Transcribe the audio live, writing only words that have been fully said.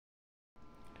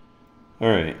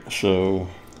Alright, so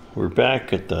we're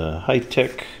back at the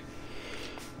high-tech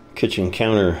kitchen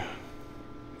counter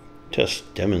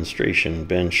test demonstration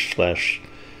bench slash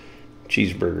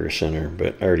cheeseburger center,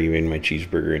 but I already made my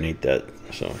cheeseburger and ate that,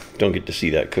 so don't get to see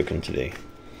that cooking today.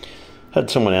 Had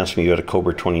someone ask me about a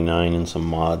Cobra 29 and some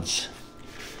mods,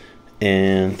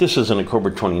 and this isn't a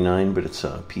Cobra 29, but it's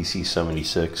a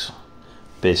PC76,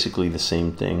 basically the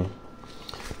same thing.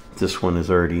 This one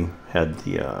has already had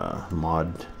the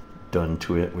mod done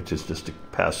to it, which is just a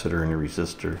capacitor and a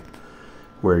resistor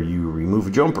where you remove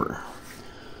a jumper.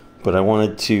 But I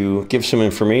wanted to give some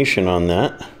information on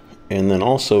that and then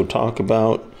also talk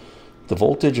about the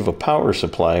voltage of a power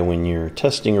supply when you're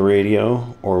testing a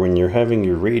radio or when you're having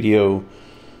your radio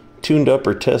tuned up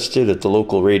or tested at the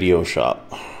local radio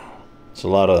shop. It's a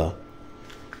lot of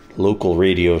local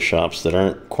radio shops that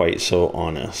aren't quite so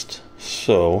honest.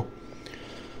 So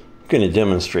I'm going to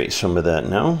demonstrate some of that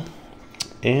now.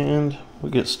 And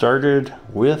we'll get started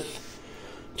with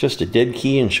just a dead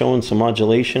key and showing some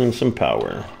modulation and some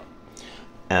power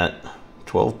at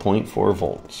 12.4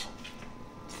 volts.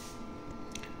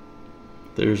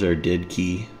 There's our dead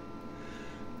key.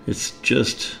 It's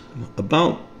just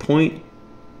about 0.3,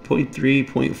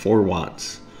 0.4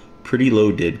 watts. Pretty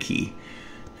low dead key.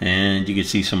 And you can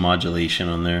see some modulation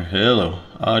on there. Hello,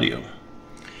 audio.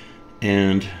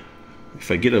 And if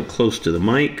I get up close to the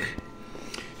mic,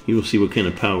 you will see what kind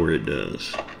of power it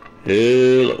does.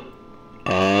 Hello,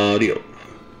 audio,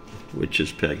 which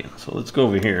is pegging. So let's go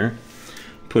over here,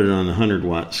 put it on the 100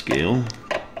 watt scale,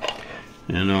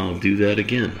 and I'll do that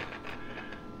again.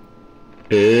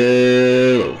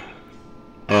 Hello,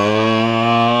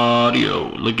 audio,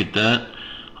 look at that.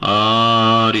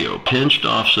 Audio, pinched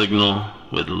off signal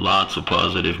with lots of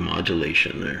positive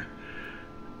modulation there.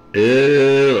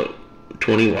 Hello,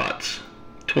 20 watts.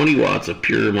 20 watts of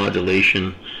pure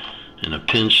modulation and a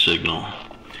pinch signal.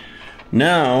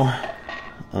 Now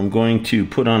I'm going to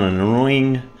put on an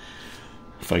annoying,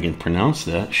 if I can pronounce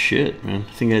that, shit man,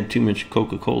 I think I had too much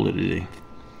Coca-Cola today.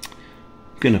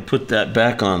 I'm gonna put that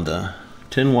back on the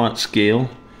 10 watt scale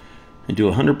and do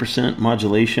 100%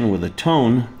 modulation with a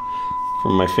tone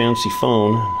from my fancy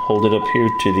phone. Hold it up here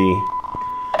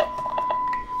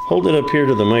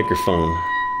to the microphone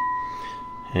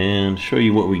and show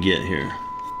you what we get here.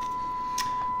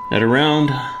 At around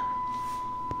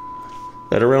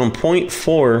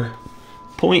 0.4,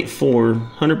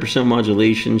 100%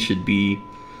 modulation should be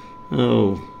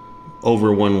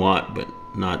over 1 watt, but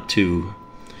not 2.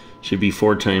 Should be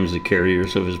 4 times the carrier,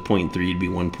 so if it's 0.3, it'd be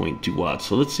 1.2 watts.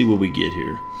 So let's see what we get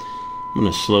here. I'm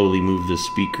going to slowly move this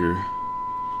speaker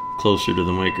closer to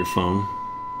the microphone.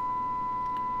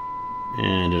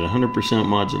 And at 100%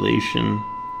 modulation,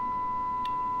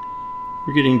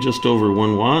 we're getting just over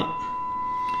 1 watt.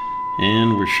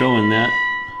 And we're showing that.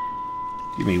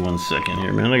 Give me 1 second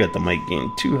here, man. I got the mic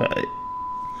gain too high.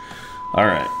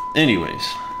 Alright,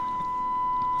 anyways.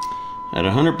 At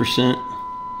 100%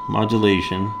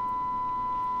 modulation,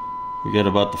 we got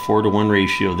about the 4:1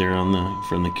 ratio there on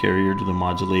from the carrier to the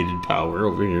modulated power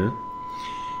over here.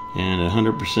 And at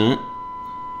 100%,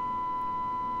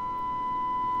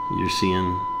 you're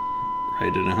seeing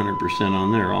right at 100%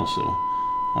 on there also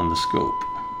on the scope.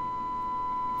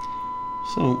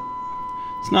 So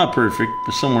it's not perfect,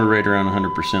 but somewhere right around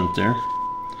 100% there.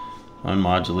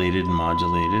 Unmodulated and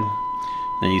modulated.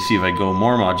 Then you see if I go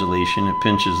more modulation, it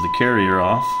pinches the carrier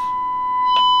off.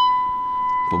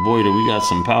 But boy, do we got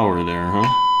some power there, huh?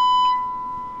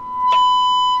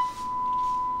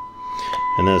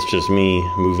 And that's just me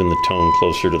moving the tone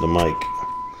closer to the mic.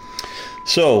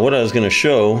 So what I was going to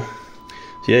show,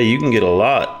 yeah, you can get a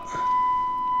lot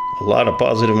of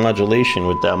positive modulation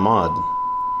with that mod.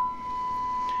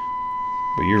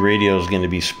 But your radio is going to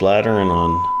be splattering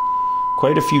on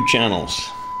quite a few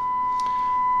channels.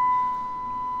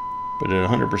 But at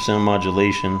 100%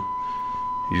 modulation,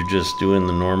 you're just doing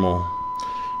the normal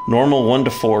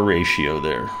 1:4 ratio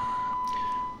there.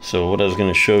 So what I was going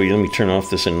to show you, let me turn off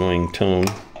this annoying tone.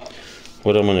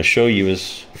 What I'm going to show you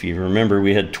is, if you remember,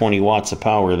 we had 20 watts of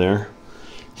power there.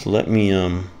 So let me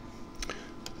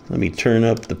turn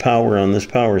up the power on this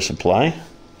power supply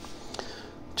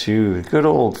to good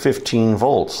old 15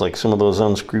 volts, like some of those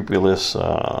unscrupulous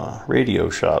radio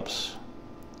shops.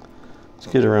 Let's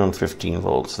get around 15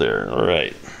 volts there. All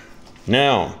right.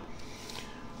 Now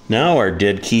our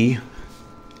dead key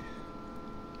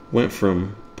went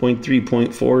from 0.3,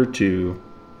 0.4 to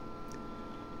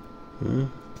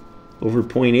over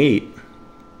 0.8.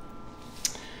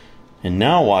 And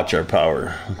now watch our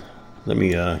power. Let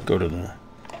me go to the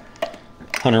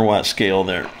 100 watt scale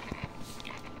there.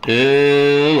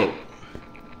 Hello.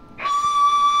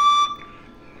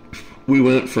 we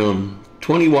went from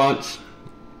 20 watts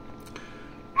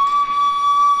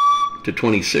to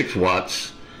 26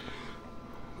 watts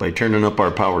by turning up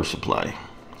our power supply.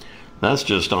 That's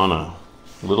just on a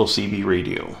little CB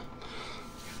radio.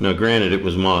 Now granted, it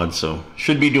was mod, so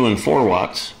should be doing 4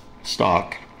 watts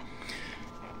stock.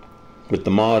 With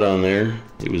the mod on there,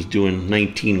 it was doing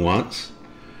 19 watts.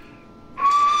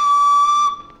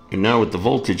 And now with the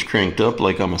voltage cranked up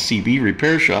like I'm a CB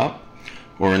repair shop,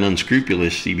 or an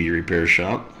unscrupulous CB repair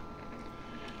shop,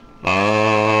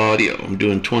 audio, I'm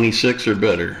doing 26 or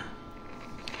better.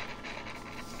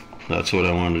 That's what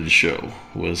I wanted to show,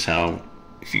 was how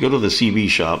if you go to the CB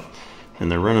shop and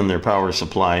they're running their power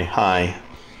supply high,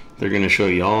 they're going to show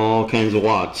you all kinds of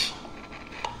watts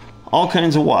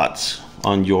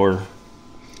on your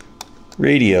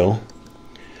radio.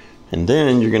 And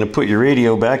then you're going to put your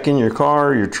radio back in your car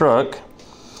or your truck,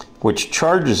 which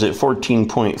charges at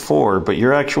 14.4, but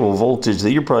your actual voltage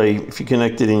that you're probably, if you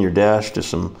connect it in your dash to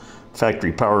some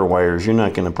factory power wires, you're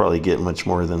not going to probably get much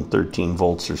more than 13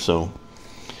 volts or so.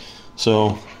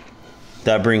 So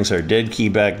that brings our dead key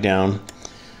back down,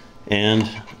 and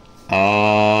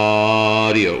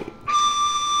audio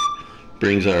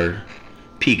brings our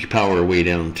peak power way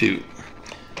down too.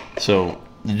 So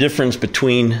the difference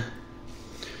between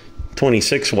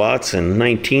 26 watts and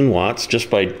 19 watts, just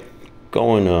by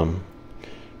going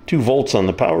 2 volts on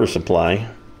the power supply,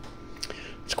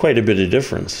 it's quite a bit of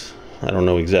difference. I don't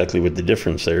know exactly what the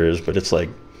difference there is, but it's like,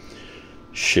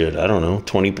 shit, I don't know,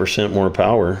 20% more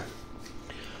power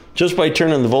just by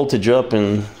turning the voltage up.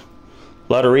 And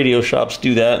a lot of radio shops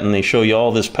do that, and they show you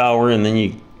all this power, and then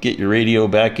you get your radio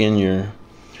back in your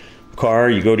car,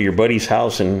 you go to your buddy's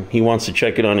house and he wants to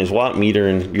check it on his watt meter,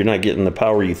 and you're not getting the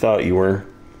power you thought you were.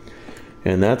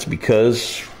 And that's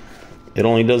because it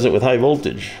only does it with high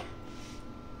voltage.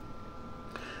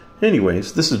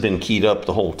 Anyways, this has been keyed up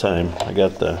the whole time. I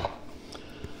got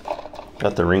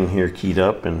the ring here keyed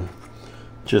up, and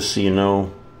just so you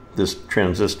know, this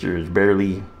transistor is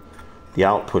barely, the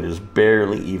output is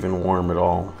barely even warm at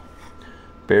all.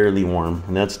 Barely warm.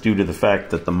 And that's due to the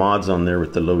fact that the mod's on there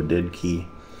with the low dead key.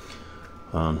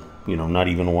 You know, not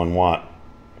even 1 watt.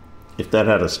 If that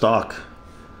had the stock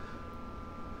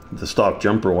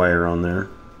jumper wire on there,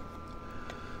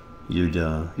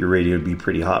 your radio would be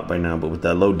pretty hot by now. But with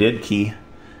that low dead key,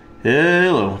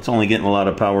 hello, it's only getting a lot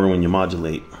of power when you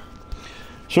modulate.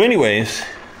 So anyways,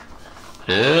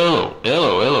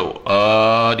 hello,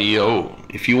 audio.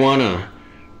 If you want to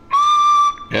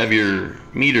have your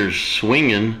meters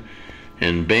swinging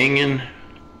and banging,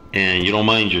 and you don't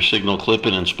mind your signal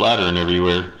clipping and splattering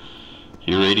everywhere,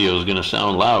 your radio is going to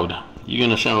sound loud. You're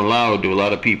going to sound loud to a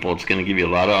lot of people. It's going to give you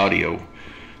a lot of audio,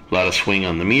 a lot of swing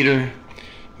on the meter.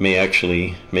 May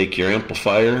actually make your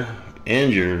amplifier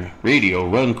and your radio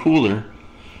run cooler,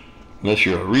 unless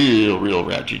you're a real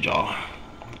ratchet jaw.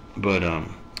 But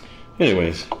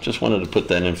anyways, just wanted to put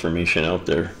that information out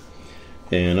there.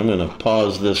 And I'm going to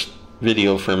pause this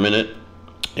video for a minute.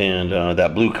 And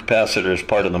that blue capacitor is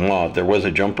part of the mod. There was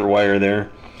a jumper wire there.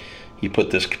 You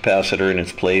put this capacitor in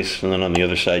its place, and then on the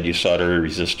other side you solder a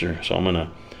resistor. So I'm going to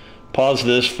pause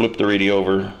this, flip the radio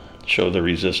over, show the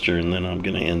resistor, and then I'm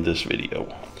going to end this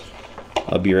video.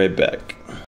 I'll be right back.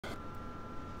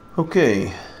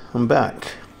 Okay, I'm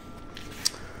back.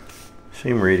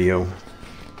 Same radio.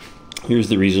 Here's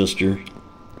the resistor.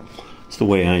 It's the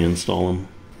way I install them.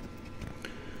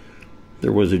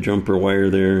 There was a jumper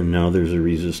wire there, and now there's a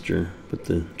resistor. But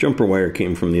the jumper wire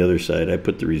came from the other side. I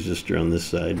put the resistor on this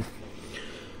side.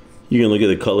 You can look at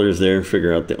the colors there,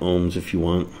 figure out the ohms if you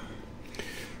want.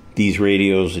 These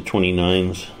radios are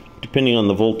 29s. Depending on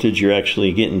the voltage you're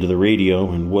actually getting to the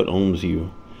radio and what ohms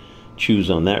you choose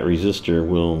on that resistor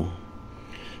will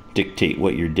dictate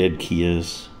what your dead key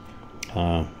is.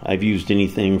 I've used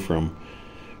anything from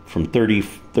 30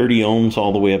 ohms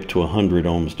all the way up to 100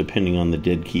 ohms, depending on the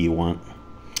dead key you want.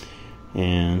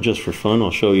 And just for fun,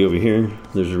 I'll show you over here.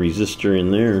 There's a resistor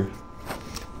in there.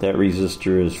 That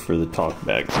resistor is for the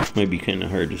talkback. Might be kind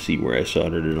of hard to see where I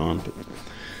soldered it on, but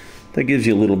that gives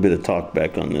you a little bit of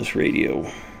talkback on this radio.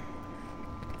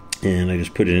 And I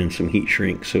just put it in some heat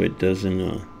shrink so it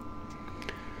doesn't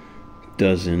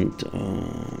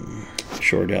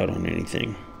short out on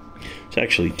anything. It's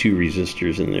actually 2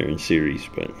 resistors in there in series,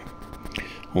 but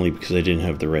only because I didn't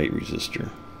have the right resistor.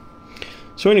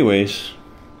 So anyways,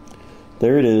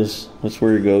 there it is. That's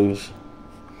where it goes.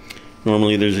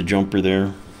 Normally there's a jumper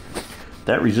there.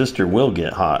 That resistor will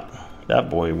get hot. That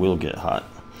boy will get hot.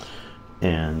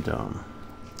 And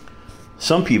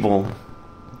some people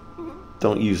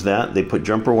don't use that. They put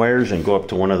jumper wires and go up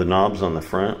to one of the knobs on the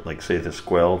front, like say the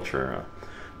squelch or a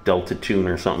delta tune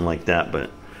or something like that.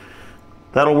 But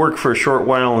That'll work for a short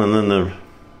while, and then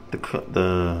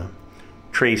the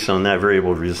trace on that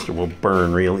variable resistor will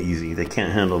burn real easy. They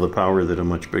can't handle the power that a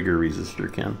much bigger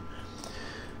resistor can.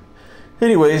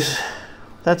 Anyways,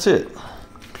 that's it.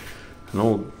 An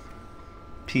old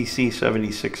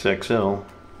PC76 XL,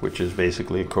 which is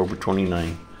basically a Cobra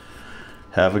 29.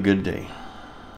 Have a good day.